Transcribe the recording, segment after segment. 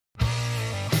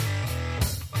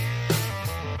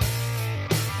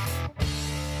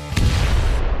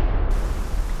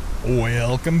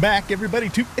Welcome back, everybody,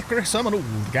 to Icarus. I'm an old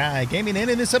guy gaming, and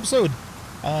in this episode,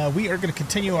 we are going to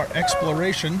continue our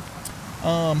exploration.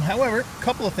 However, a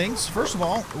couple of things. First of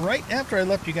all, right after I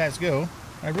let you guys go,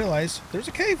 I realized there's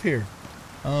a cave here.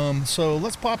 So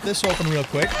let's pop this open real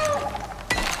quick.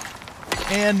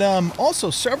 And also,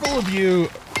 several of you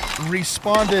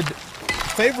responded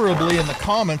favorably in the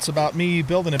comments about me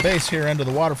building a base here under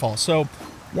the waterfall. So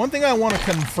one thing I want to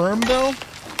confirm, though,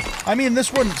 I mean,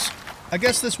 I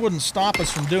guess this wouldn't stop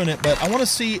us from doing it, but I want to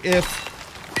see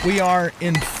if we are,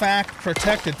 in fact,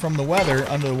 protected from the weather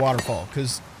under the waterfall.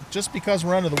 Because just because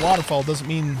we're under the waterfall doesn't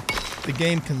mean the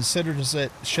game considers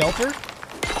it shelter.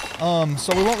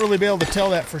 So we won't really be able to tell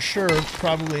that for sure,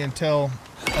 probably until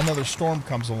another storm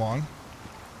comes along.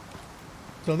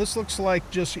 So this looks like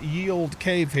just ye olde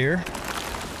cave here.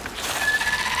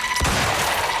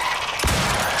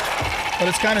 But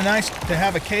it's kind of nice to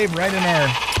have a cave right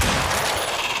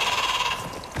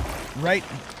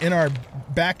in our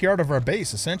backyard of our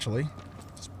base, essentially.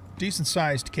 Decent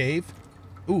sized cave.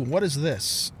 Ooh, what is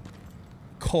this?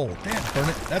 Coal. Damn, burn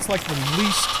it. That's like the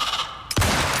least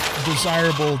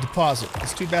desirable deposit.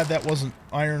 It's too bad that wasn't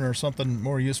iron or something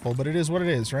more useful, but it is what it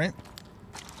is, right?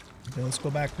 Okay, let's go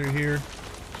back through here.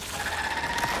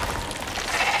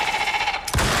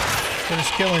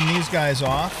 Finish killing these guys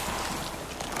off.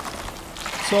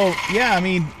 So, yeah, I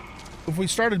mean, if we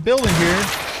started building here,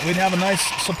 we'd have a nice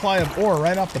supply of ore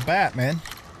right off the bat, man.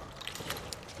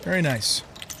 Very nice.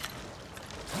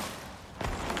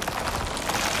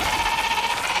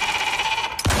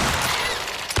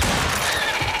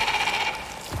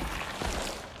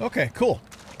 Okay, cool.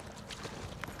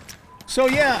 So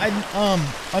yeah,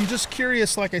 I'm just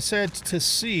curious, like I said, to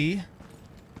see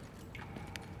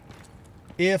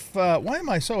if why am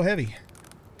I so heavy?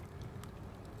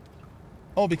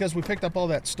 Oh, because we picked up all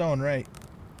that stone, right?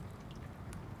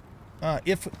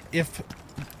 If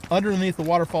underneath the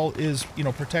waterfall is, you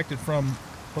know, protected from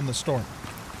the storm.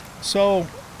 So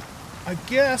I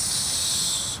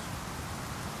guess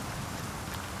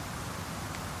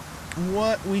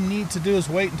what we need to do is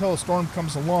wait until a storm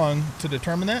comes along to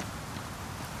determine that.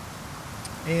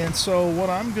 And so what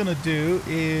I'm gonna do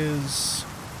is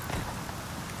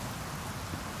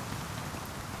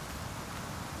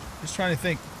just trying to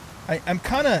think. I'm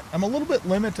a little bit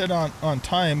limited on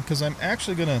time because I'm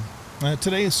actually gonna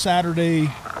today is Saturday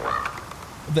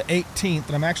the 18th,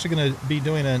 and I'm actually going to be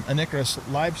doing an Icarus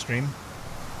live stream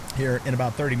here in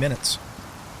about 30 minutes.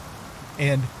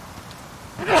 And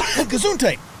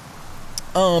Gesundheit.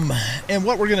 And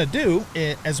what we're going to do,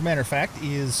 as a matter of fact,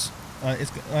 is I'm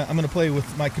going to play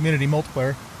with my community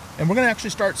multiplayer, and we're going to actually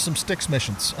start some Styx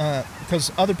missions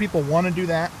because other people want to do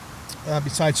that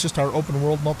besides just our open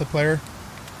world multiplayer.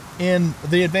 And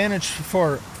the advantage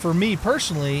for me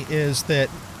personally is that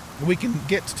we can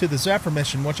get to the Zephyr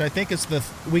mission, which I think is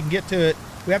we can get to it.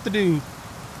 We have to do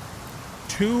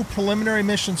 2 preliminary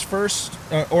missions first,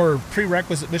 or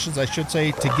prerequisite missions, I should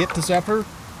say, to get to Zephyr.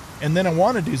 And then I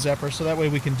want to do Zephyr, so that way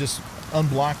we can just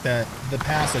unblock the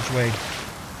passageway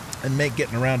and make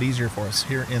getting around easier for us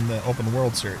here in the open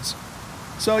world series.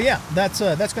 So yeah, that's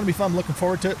going to be fun. Looking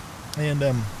forward to it. And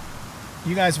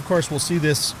you guys, of course, will see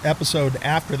this episode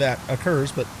after that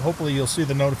occurs, but hopefully you'll see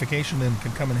the notification and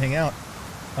can come and hang out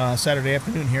Saturday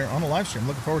afternoon here on a live stream.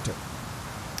 Looking forward to it.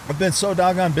 I've been so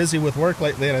doggone busy with work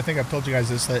lately, and I think I've told you guys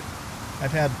this, that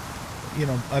I've had, you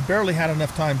know, I barely had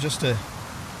enough time just to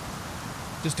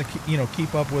you know,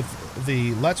 keep up with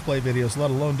the Let's Play videos, let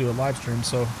alone do a live stream.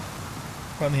 So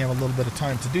finally have a little bit of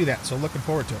time to do that. So looking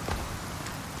forward to it.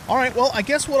 All right, well, I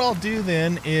guess what I'll do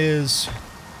then is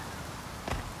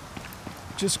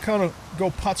just kind of go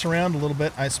putz around a little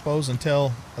bit, I suppose,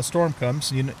 until a storm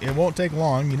comes. It won't take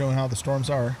long. You know how the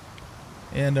storms are.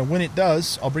 And when it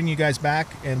does, I'll bring you guys back,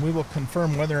 and we will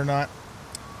confirm whether or not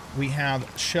we have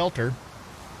shelter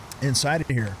inside of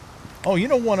here. Oh, you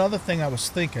know, one other thing I was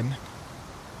thinking.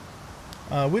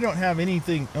 We don't have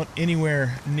anything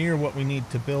anywhere near what we need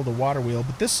to build a water wheel,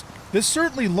 but this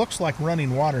certainly looks like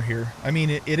running water here. I mean,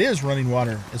 it is running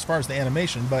water as far as the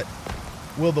animation, but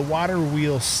will the water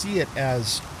wheel see it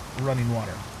as running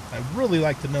water? I'd really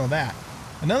like to know that.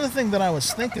 Another thing that I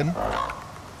was thinking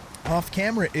off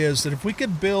camera is that if we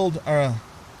could build a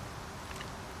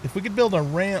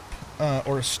ramp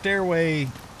or a stairway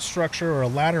structure or a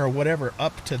ladder or whatever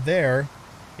up to there,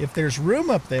 if there's room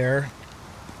up there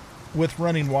with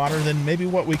running water, then maybe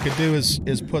what we could do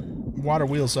is put water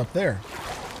wheels up there.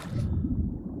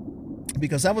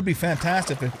 Because that would be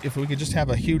fantastic if we could just have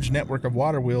a huge network of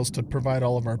water wheels to provide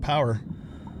all of our power.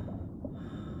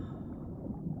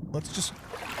 Let's just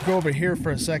go over here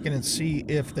for a second and see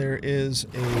if there is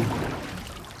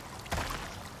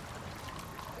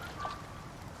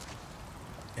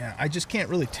I just can't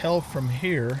really tell from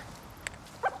here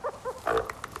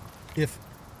if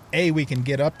A, we can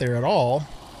get up there at all,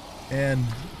 and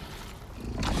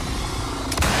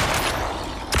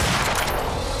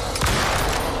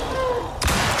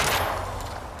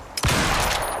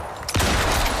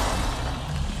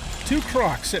two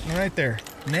crocs sitting right there.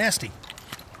 Nasty.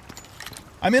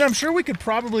 I mean, I'm sure we could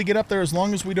probably get up there as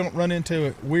long as we don't run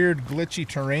into weird glitchy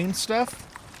terrain stuff.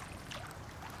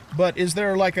 But is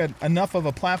there like enough of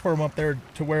a platform up there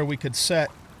to where we could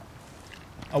set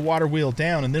a water wheel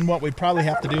down? And then what we'd probably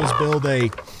have to do is build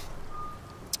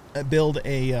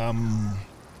a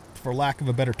for lack of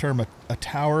a better term, a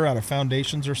tower out of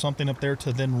foundations or something up there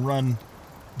to then run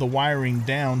the wiring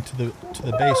down to the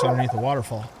base underneath the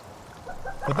waterfall.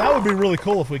 But that would be really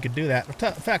cool if we could do that. In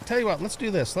fact, tell you what, let's do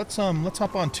this. Let's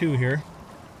hop on 2 here,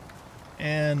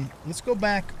 and let's go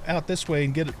back out this way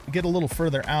and get a little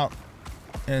further out,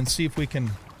 and see if we can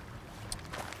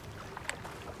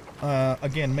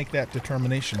again make that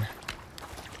determination.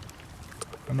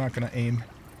 I'm not going to aim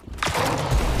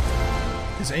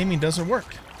because aiming doesn't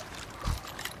work.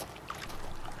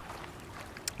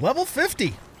 Level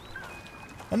 50.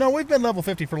 Oh no, we've been level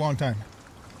 50 for a long time.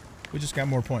 We just got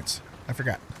more points. I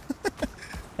forgot.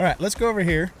 Alright, let's go over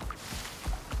here.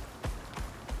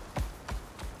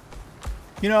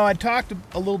 You know, I talked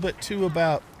a little bit too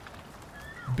about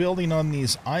building on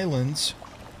these islands.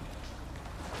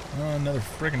 Oh, another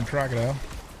friggin' crocodile.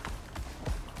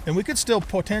 And we could still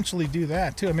potentially do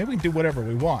that too. Maybe we can do whatever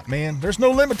we want, man. There's no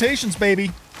limitations,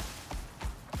 baby.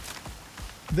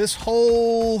 This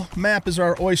whole map is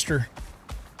our oyster.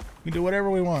 We can do whatever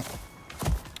we want.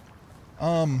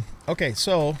 Okay,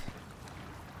 so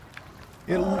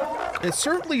it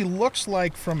certainly looks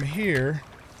like from here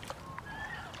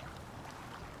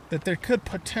that there could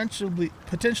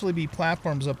potentially be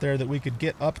platforms up there that we could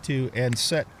get up to and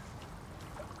set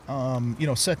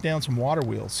set down some water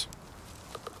wheels.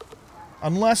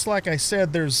 Unless, like I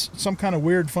said, there's some kind of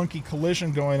weird funky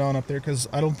collision going on up there, because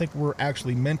I don't think we're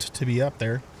actually meant to be up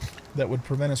there that would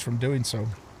prevent us from doing so.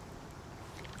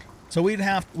 So we'd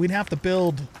have to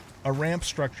build a ramp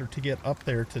structure to get up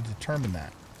there to determine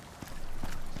that.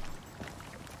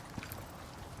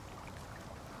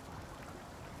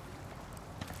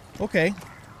 Okay,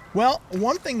 well,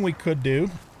 one thing we could do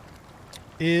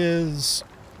is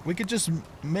we could just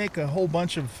make a whole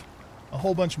bunch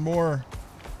more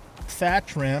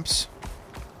thatch ramps.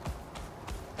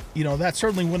 You know, that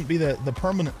certainly wouldn't be the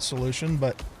permanent solution,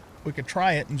 but we could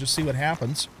try it and just see what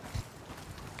happens.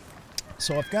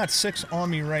 So I've got 6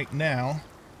 on me right now.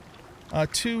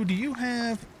 2, do you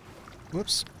have...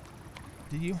 Whoops.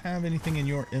 Do you have anything in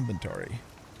your inventory?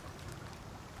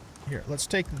 Here, let's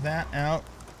take that out.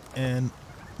 And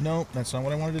no, that's not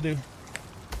what I wanted to do.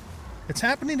 It's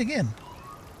happening again.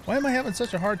 Why am I having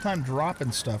such a hard time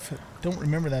dropping stuff? I don't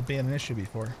remember that being an issue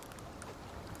before.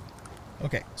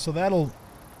 Okay, so that'll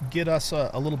get us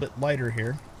a little bit lighter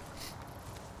here.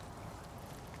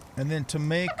 And then to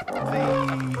make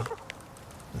the...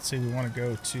 Let's see, we want to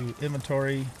go to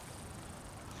inventory.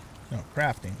 No,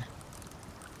 crafting.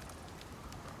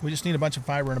 We just need a bunch of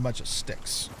fiber and a bunch of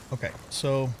sticks. Okay,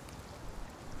 so...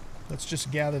 let's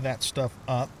just gather that stuff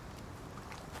up.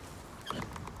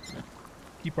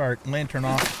 Keep our lantern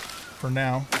off for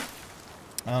now,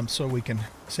 so we can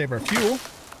save our fuel.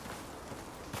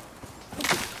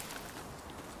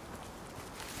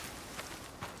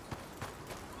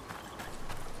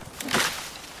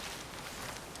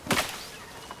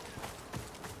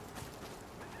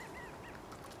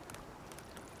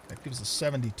 That gives us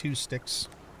 72 sticks.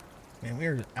 Man, we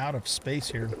are out of space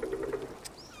here.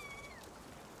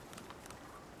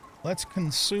 Let's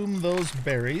consume those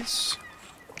berries.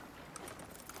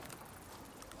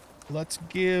 Let's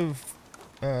get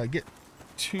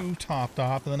 2 topped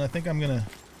off, and then I think I'm gonna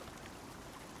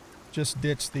just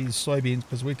ditch these soybeans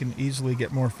because we can easily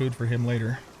get more food for him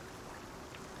later.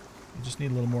 We just need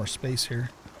a little more space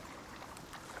here.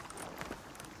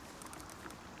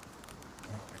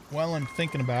 While I'm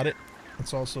thinking about it,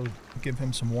 let's also give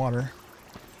him some water.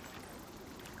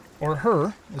 Or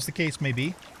her, as the case may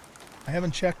be. I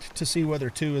haven't checked to see whether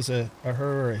 2 is a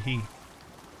her or a he.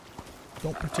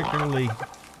 Don't particularly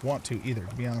want to either,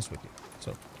 to be honest with you.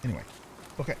 So, anyway.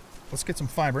 Okay, let's get some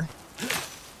fiber.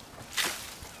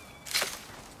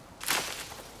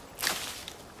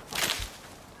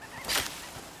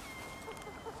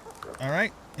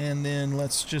 Alright, and then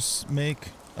let's just make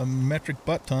a metric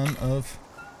butt ton of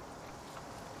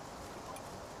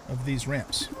these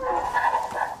ramps.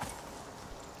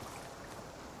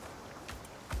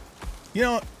 You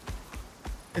know,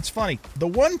 it's funny. The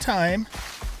one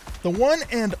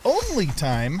and only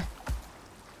time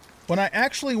when I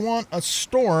actually want a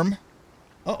storm...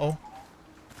 Uh-oh.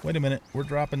 Wait a minute. We're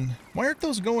dropping... Why aren't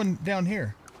those going down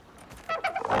here?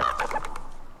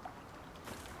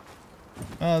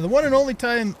 The one and only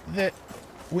time that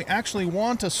we actually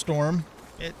want a storm,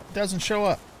 it doesn't show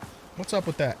up. What's up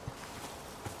with that?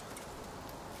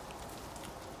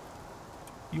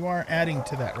 You are adding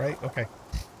to that, right? Okay.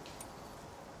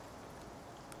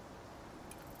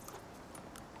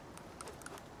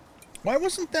 Why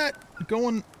wasn't that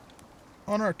going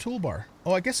on our toolbar?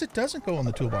 Oh, I guess it doesn't go on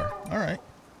the toolbar. All right.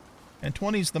 And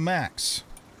 20's the max.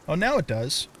 Oh, now it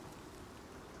does.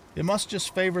 It must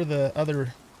just favor the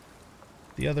other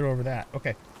over that.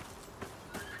 Okay.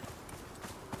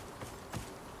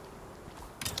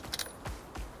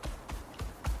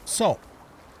 So,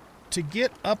 to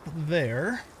get up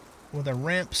there with a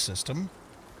ramp system,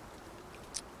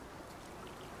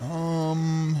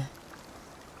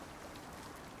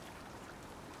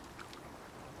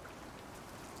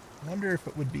 wonder if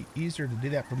it would be easier to do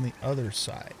that from the other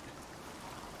side.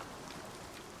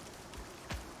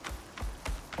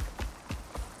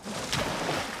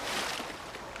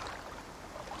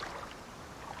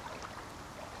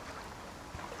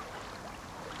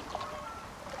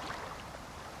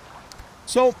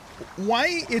 So,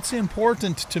 why it's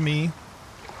important to me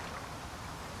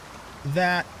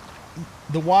that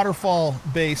the waterfall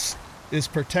base is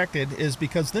protected is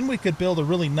because then we could build a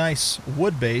really nice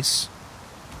wood base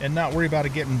and not worry about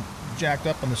it getting jacked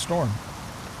up in the storm.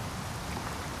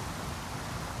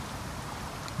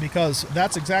 Because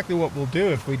that's exactly what we'll do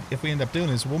if we end up doing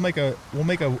is we'll make a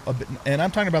and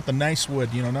I'm talking about the nice wood,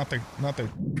 you know, not the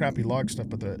crappy log stuff,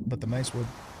 but the nice wood.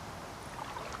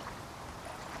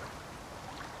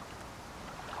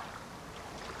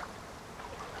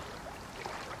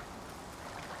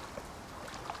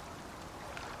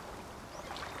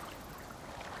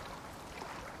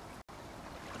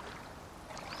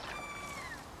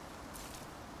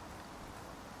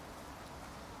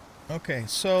 Okay,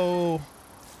 so...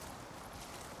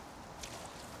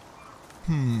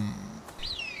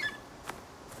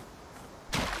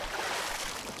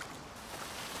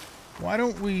 Why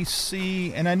don't we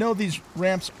see... And I know these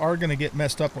ramps are going to get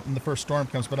messed up when the first storm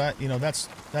comes, but you know, that's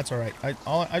all right.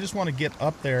 I just want to get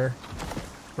up there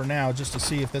for now just to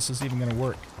see if this is even going to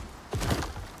work.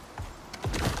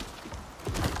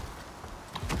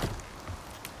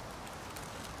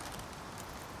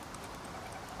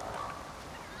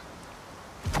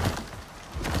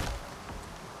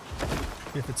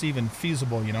 If it's even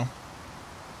feasible, you know.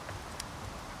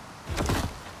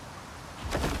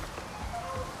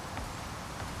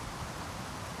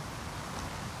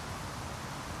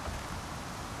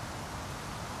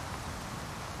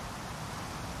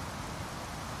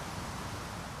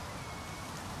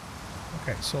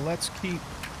 Okay, so let's keep...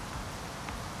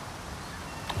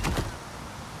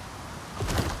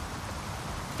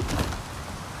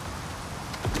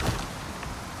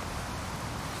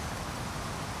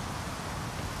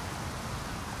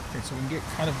 So we can get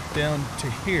kind of down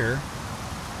to here.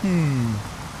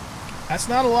 That's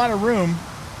not a lot of room.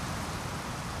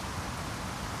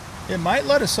 It might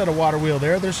let us set a water wheel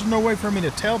there. There's no way for me to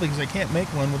tell because I can't make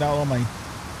one without all my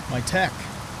tech.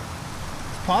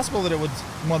 It's possible that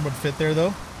one would fit there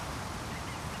though.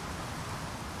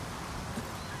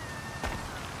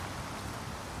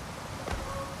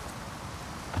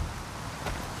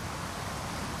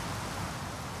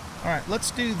 All right,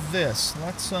 let's do this.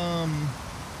 Let's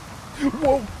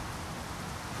Whoa!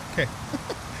 Okay.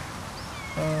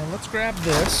 Let's grab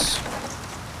this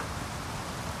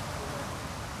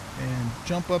and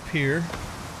jump up here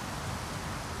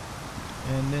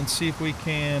and then see if we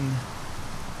can...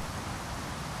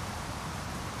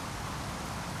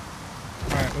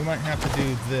 Alright, we might have to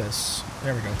do this.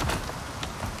 There we go.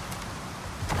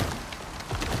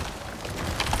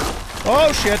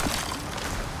 Oh, shit!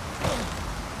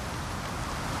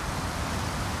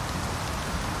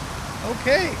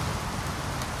 Okay.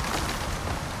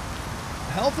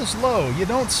 Health is low, you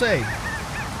don't say.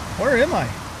 Where am I?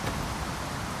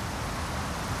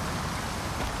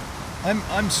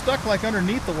 I'm stuck like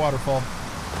underneath the waterfall.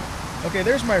 Okay,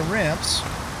 there's my ramps.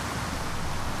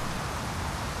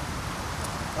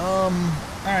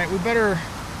 Alright, we better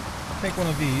take one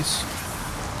of these.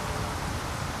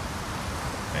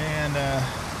 And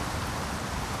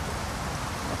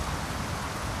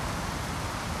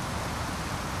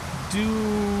do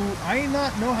I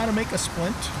not know how to make a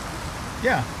splint?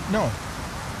 Yeah, no.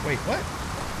 Wait, what?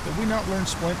 Did we not learn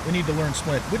splint? We need to learn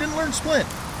splint. We didn't learn splint.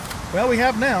 Well, we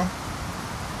have now.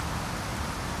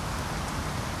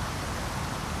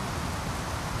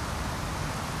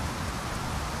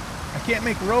 I can't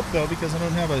make rope, though, because I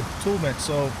don't have a tool bench,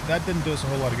 so that didn't do us a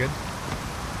whole lot of good.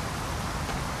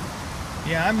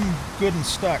 Yeah, I'm good and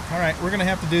stuck. Alright, we're going to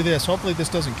have to do this. Hopefully this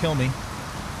doesn't kill me.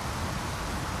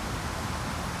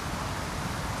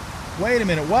 Wait a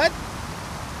minute, what?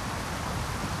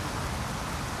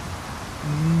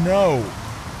 No.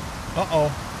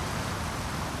 Uh-oh.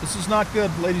 This is not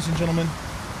good, ladies and gentlemen.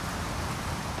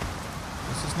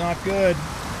 This is not good.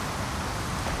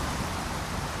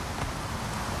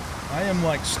 I am,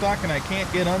 like, stuck, and I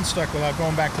can't get unstuck without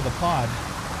going back to the pod.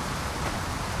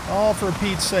 Oh, for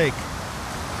Pete's sake.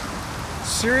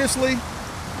 Seriously?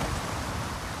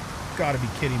 Gotta be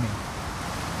kidding me.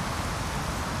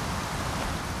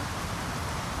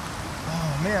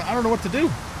 Oh, man, I don't know what to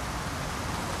do.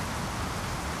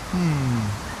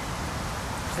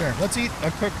 There, let's eat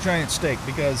a cooked giant steak,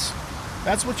 because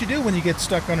that's what you do when you get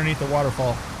stuck underneath a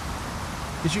waterfall.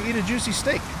 Is you eat a juicy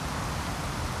steak.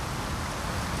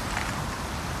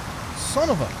 Son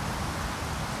of a...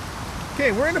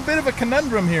 Okay, we're in a bit of a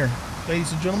conundrum here,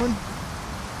 ladies and gentlemen.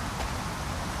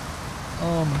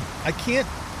 I can't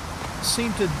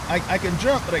seem to... I can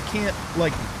jump, but I can't,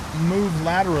 like, move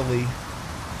laterally.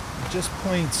 Just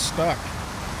plain stuck.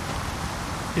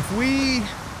 If we...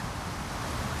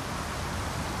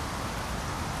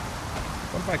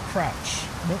 What if I crouch?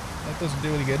 Nope, that doesn't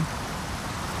do any good.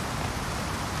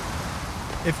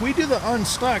 If we do the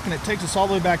unstuck and it takes us all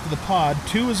the way back to the pod,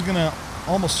 2 is going to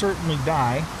almost certainly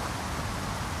die.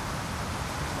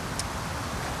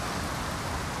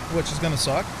 Which is going to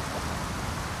suck.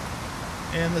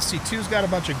 And let's see, 2's got a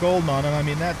bunch of gold on him. I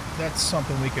mean, that's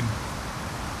something we can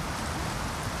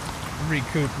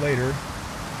recoup later.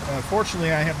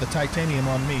 Fortunately, I have the titanium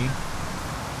on me.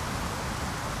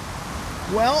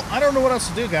 Well, I don't know what else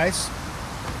to do, guys.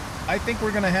 I think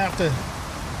we're going to have to...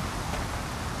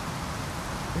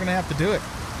 We're going to have to do it.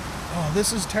 Oh,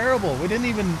 this is terrible. We didn't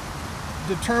even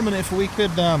determine if we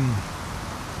could,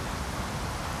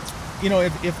 you know,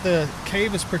 if the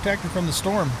cave is protected from the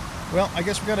storm. Well, I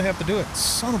guess we're going to have to do it.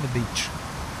 Son of a beach.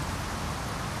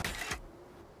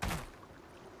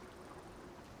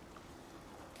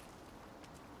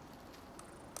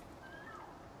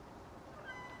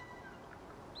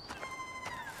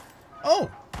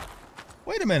 Oh!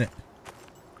 Wait a minute.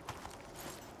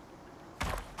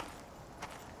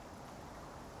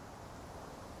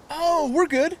 Oh, we're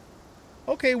good.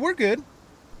 Okay, we're good.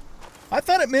 I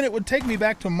thought it meant it would take me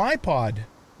back to my pod,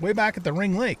 way back at the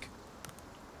Ring Lake.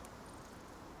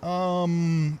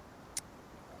 Can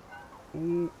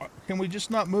we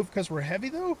just not move because we're heavy,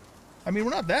 though? I mean,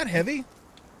 we're not that heavy.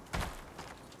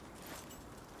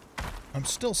 I'm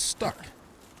still stuck.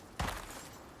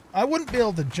 I wouldn't be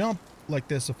able to jump like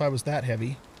this if I was that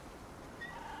heavy.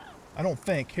 I don't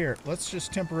think. Here, let's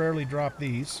just temporarily drop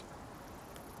these.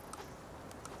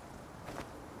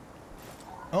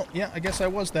 Oh, yeah, I guess I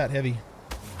was that heavy.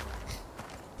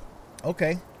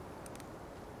 Okay.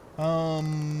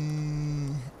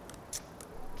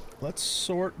 Let's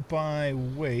sort by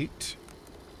weight.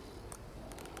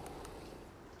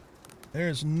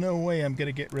 There's no way I'm going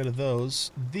to get rid of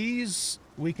those. These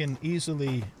we can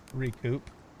easily recoup.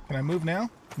 Can I move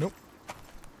now? Nope.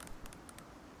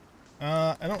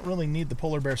 I don't really need the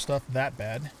polar bear stuff that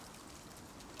bad.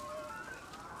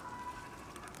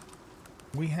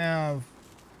 We have...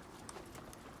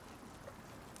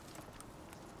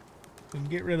 We can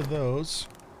get rid of those.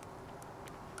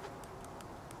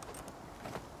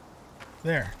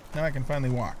 There. Now I can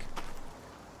finally walk.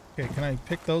 Okay, can I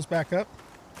pick those back up?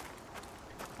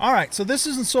 Alright, so this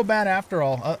isn't so bad after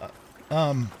all.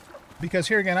 Because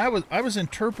here again, I was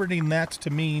interpreting that to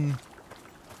mean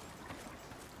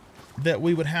that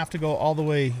we would have to go all the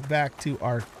way back to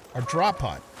our drop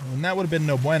pod. And that would have been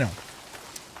no bueno.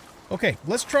 Okay,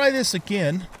 let's try this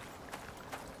again.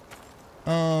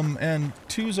 And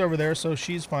 2's over there, so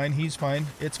she's fine, he's fine,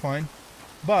 it's fine.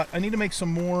 But I need to make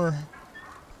some more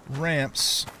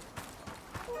ramps.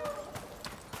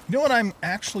 You know what I'm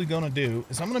actually going to do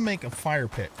is I'm going to make a fire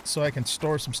pit so I can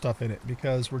store some stuff in it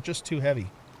because we're just too heavy.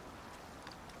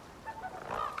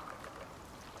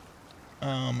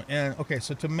 And okay,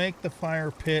 so to make the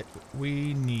fire pit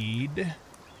we need...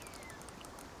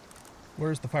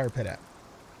 Where's the fire pit at?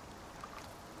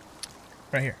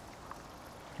 Right here.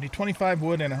 We need 25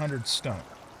 wood and 100 stone.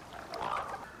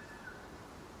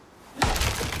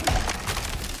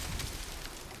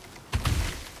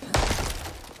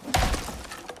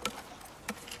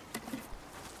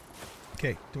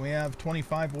 Okay, do we have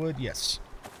 25 wood? Yes.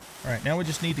 Alright, now we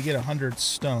just need to get 100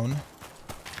 stone.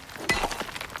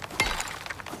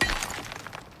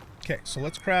 Okay, so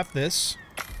let's craft this.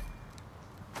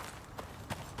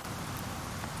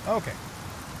 Okay.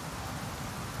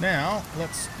 Now,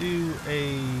 let's do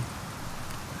a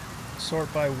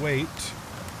sort by weight.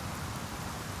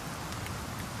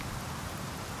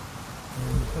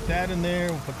 And we'll put that in there,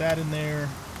 we'll put that in there.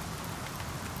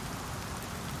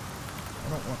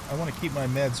 I want to keep my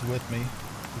meds with me.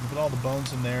 We can put all the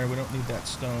bones in there, we don't need that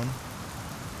stone.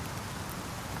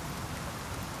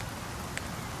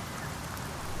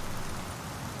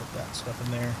 Put that stuff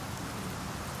in there.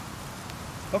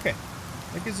 Okay,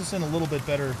 that gives us in a little bit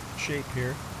better shape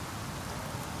here.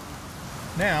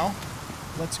 Now,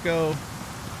 let's go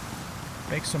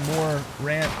make some more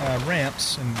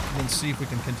ramps and then see if we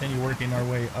can continue working our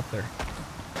way up there.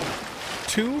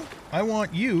 2, I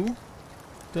want you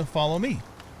to follow me.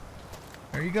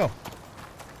 There you go.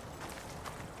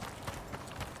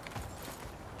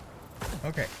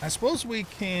 Okay, I suppose we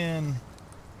can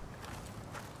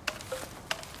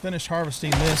finish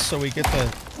harvesting this so we get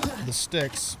the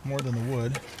sticks more than the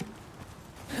wood.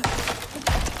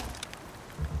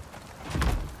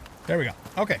 There we go.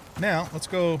 Okay, now let's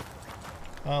go.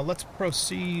 Let's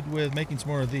proceed with making some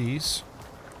more of these.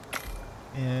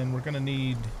 And we're going to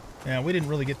need... Yeah, we didn't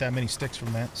really get that many sticks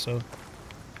from that, so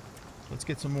let's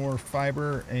get some more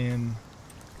fiber and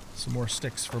some more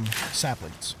sticks from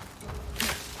saplings.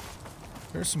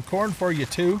 There's some corn for you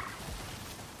too.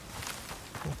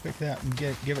 We'll pick that and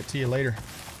give it to you later.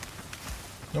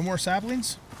 No more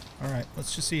saplings? Alright,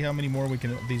 let's just see how many more of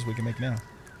these we can make now.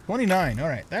 29,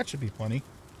 alright, that should be plenty.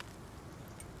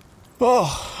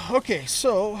 Oh, okay,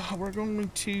 so we're going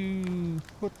to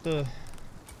put the...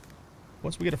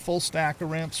 Once we get a full stack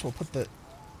of ramps, we'll put the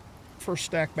first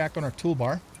stack back on our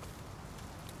toolbar.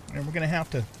 And we're going to have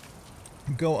to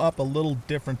go up a little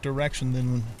different direction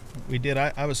than we did.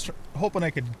 I was hoping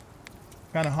I could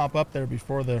kind of hop up there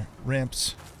before the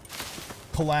ramps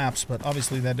collapse, but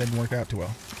obviously that didn't work out too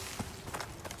well.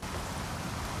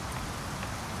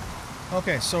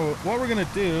 Okay, so what we're going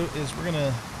to do is we're going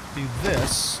to do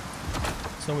this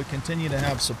so we continue to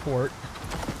have support.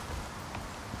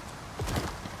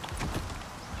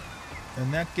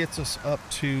 And that gets us up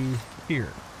to here.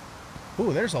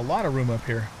 Ooh, there's a lot of room up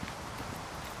here.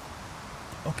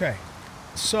 Okay,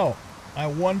 so I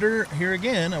wonder, here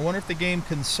again, I wonder if the game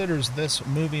considers this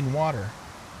moving water.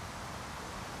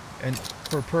 And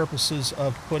for purposes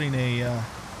of putting a,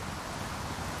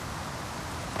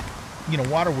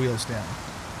 water wheels down.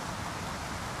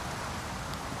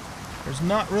 There's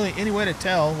not really any way to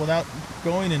tell without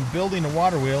going and building a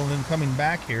water wheel and then coming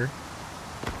back here.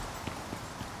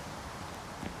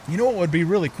 You know what would be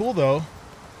really cool though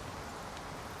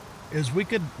is we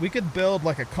could build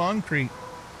like a concrete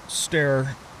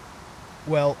stair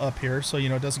well up here so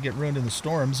it doesn't get ruined in the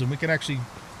storms, and we could actually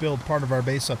build part of our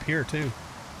base up here too.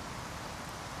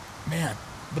 Man,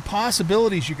 the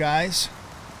possibilities, you guys.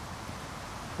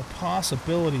 The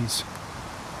possibilities.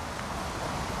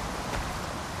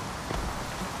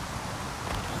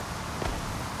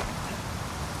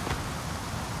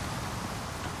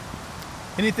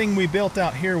 Anything we built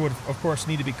out here would, of course,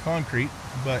 need to be concrete,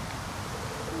 but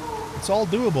it's all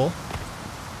doable.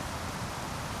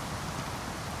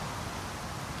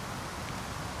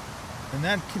 And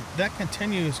that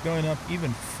continues going up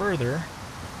even further.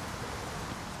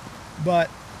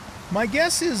 But my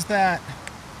guess is that,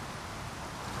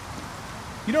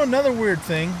 another weird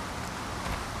thing,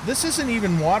 this isn't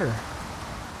even water,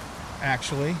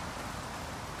 actually.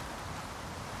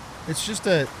 It's just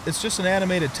an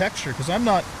animated texture, because I'm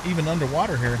not even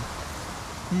underwater here.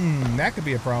 That could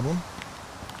be a problem.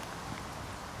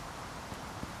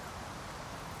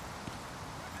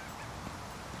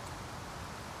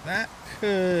 That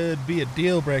could be a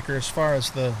deal breaker as far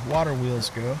as the water wheels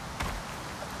go.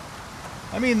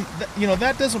 I mean,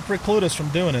 that doesn't preclude us from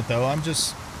doing it, though.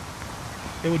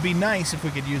 It would be nice if we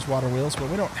could use water wheels, but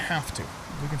we don't have to.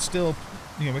 We can still,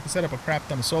 we can set up a crap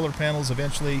ton of solar panels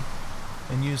eventually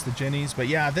and use the jennies. But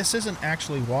yeah, this isn't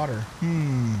actually water.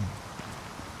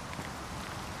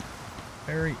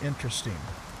 Very interesting.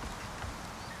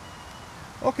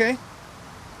 Okay.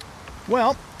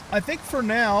 Well, I think for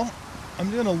now,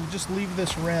 I'm going to just leave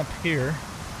this ramp here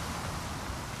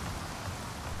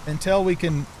until we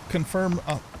can confirm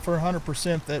for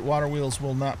 100% that water wheels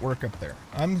will not work up there.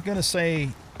 I'm going to say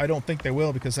I don't think they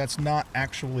will, because that's not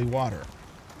actually water.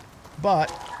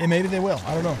 But maybe they will.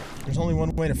 I don't know. There's only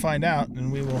one way to find out,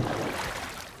 and we will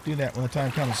do that when the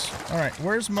time comes. Alright,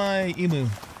 where's my emu?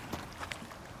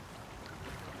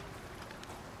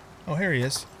 Oh, here he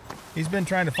is. He's been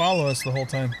trying to follow us the whole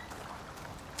time.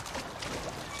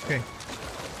 Okay.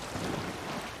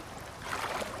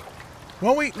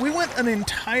 Well, we went an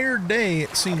entire day,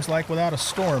 it seems like, without a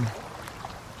storm.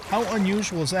 How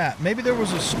unusual is that? Maybe there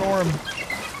was a storm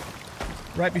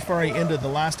right before I ended the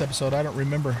last episode. I don't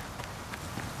remember.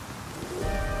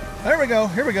 There we go.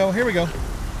 Here we go. Here we go.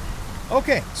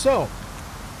 Okay, so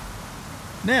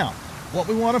now what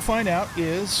we want to find out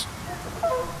is,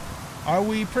 are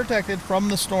we protected from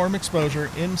the storm exposure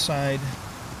inside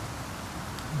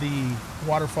the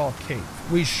waterfall cave?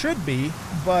 We should be,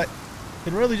 but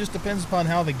it really just depends upon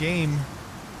how the game,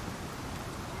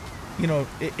 you know,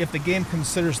 if the game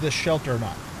considers this shelter or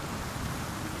not.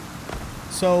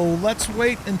 So let's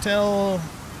wait until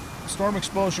storm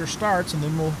exposure starts, and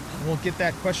then we'll get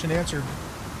that question answered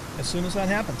as soon as that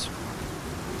happens.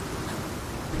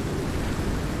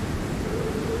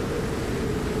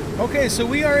 Okay, so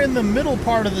we are in the middle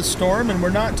part of the storm, and we're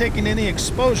not taking any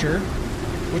exposure,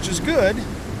 which is good.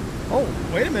 Oh,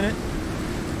 wait a minute.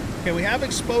 Okay, we have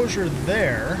exposure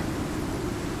there.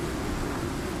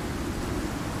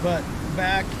 But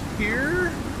back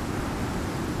here,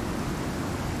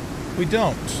 we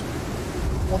don't.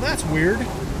 Well, that's weird.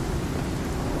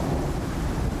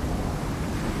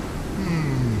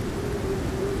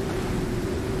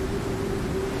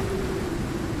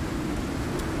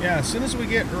 Yeah, as soon as we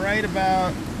get right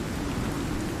about...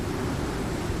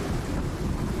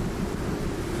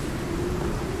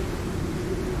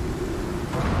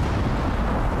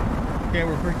 Okay,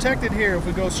 we're protected here. If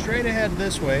we go straight ahead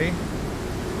this way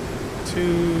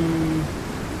to...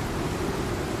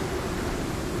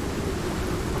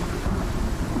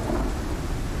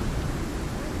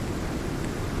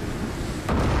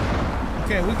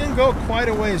 Okay, we can go quite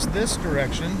a ways this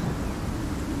direction.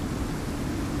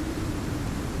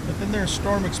 But then there's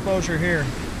storm exposure here.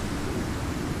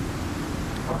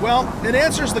 Well, it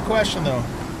answers the question though.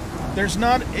 There's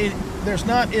not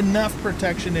enough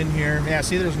protection in here. Yeah,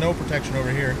 see, there's no protection over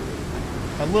here.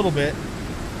 A little bit.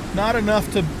 Not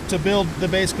enough to build the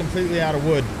base completely out of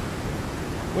wood.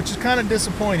 Which is kind of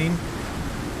disappointing,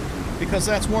 because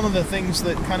that's one of the things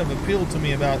that kind of appealed to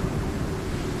me about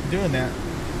doing that.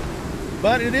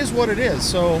 But it is what it is,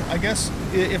 so I guess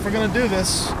if we're going to do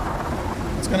this,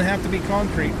 it's going to have to be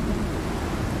concrete.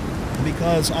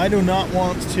 Because I do not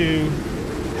want to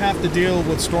have to deal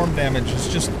with storm damage. It's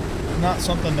just not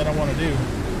something that I want to do.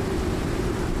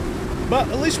 But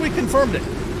at least we confirmed it.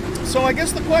 So I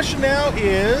guess the question now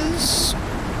is,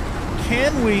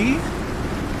 can we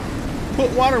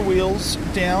put water wheels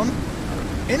down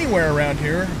anywhere around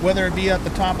here, whether it be at the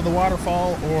top of the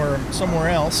waterfall or somewhere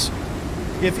else?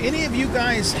 If any of you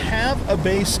guys have a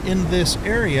base in this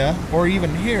area, or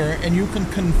even here, and you can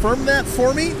confirm that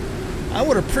for me, I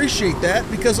would appreciate that,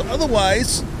 because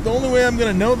otherwise, the only way I'm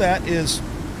going to know that is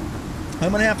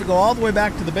I'm going to have to go all the way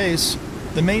back to the base,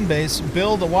 the main base,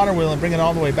 build a water wheel and bring it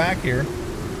all the way back here,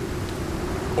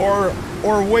 or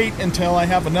wait until I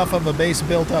have enough of a base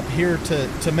built up here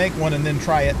to make one and then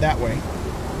try it that way.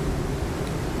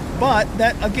 But,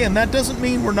 that again, that doesn't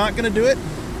mean we're not going to do it.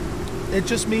 It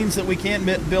just means that we can't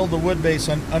build a wood base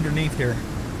underneath here.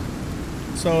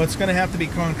 So it's going to have to be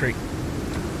concrete.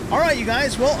 Alright, you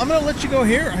guys, well, I'm going to let you go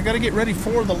here. I got to get ready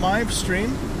for the live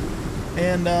stream.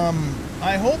 And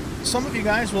I hope some of you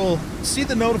guys will see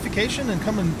the notification and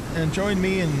come and join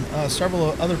me and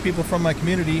several other people from my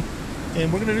community.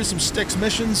 And we're going to do some Styx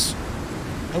missions.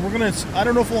 And we're going to, I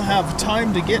don't know if we'll have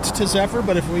time to get to Zephyr,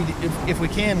 but if we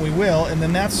can, we will. And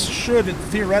then that should,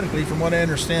 theoretically, from what I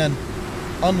understand,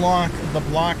 unlock the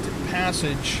blocked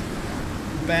passage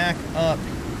back up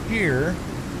here.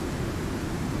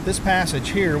 This passage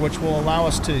here, which will allow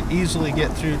us to easily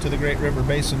get through to the Great River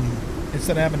Basin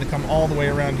instead of having to come all the way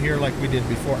around here like we did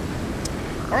before.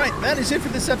 Alright, that is it for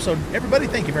this episode. Everybody,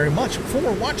 thank you very much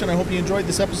for watching. I hope you enjoyed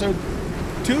this episode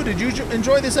too. Did you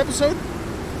enjoy this episode?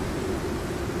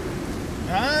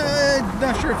 I'm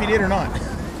not sure if you did or not.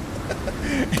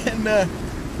 And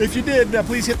if you did,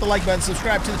 please hit the like button,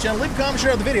 subscribe to the channel, leave a comment,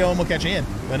 share the video, and we'll catch you in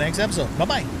the next episode.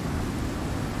 Bye-bye.